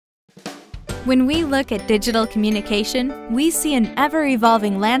When we look at digital communication, we see an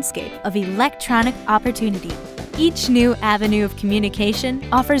ever-evolving landscape of electronic opportunity. Each new avenue of communication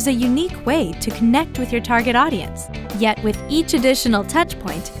offers a unique way to connect with your target audience. Yet with each additional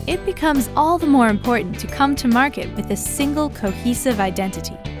touchpoint, it becomes all the more important to come to market with a single cohesive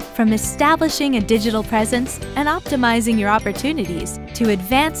identity. From establishing a digital presence and optimizing your opportunities to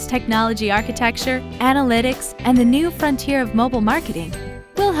advanced technology architecture, analytics, and the new frontier of mobile marketing,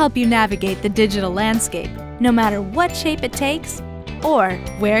 we'll help you navigate the digital landscape, no matter what shape it takes or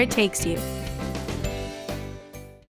where it takes you.